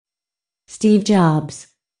Steve Jobs.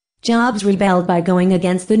 Jobs rebelled by going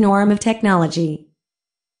against the norm of technology.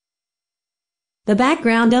 The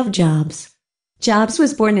background of Jobs. Jobs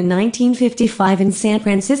was born in 1955 in San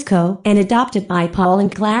Francisco and adopted by Paul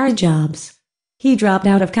and Clara Jobs. He dropped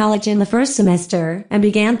out of college in the first semester and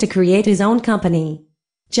began to create his own company.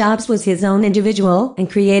 Jobs was his own individual and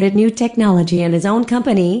created new technology in his own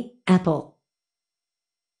company, Apple.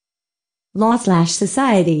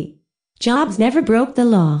 Law/society. Jobs never broke the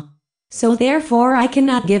law. So therefore I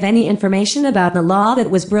cannot give any information about the law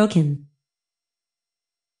that was broken.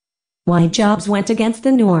 Why Jobs went against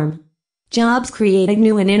the norm. Jobs created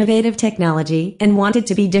new and innovative technology and wanted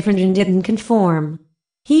to be different and didn't conform.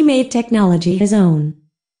 He made technology his own.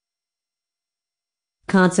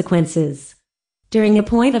 Consequences. During a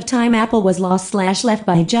point of time Apple was lost/left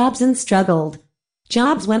by Jobs and struggled.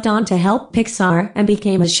 Jobs went on to help Pixar and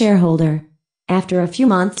became a shareholder. After a few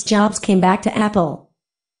months Jobs came back to Apple.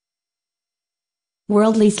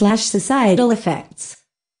 Worldly/societal effects.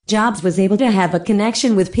 Jobs was able to have a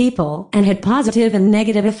connection with people and had positive and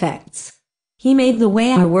negative effects. He made the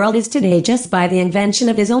way our world is today just by the invention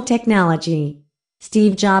of his own technology.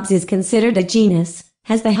 Steve Jobs is considered a genius,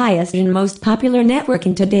 has the highest and most popular network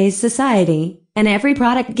in today's society, and every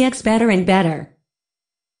product gets better and better.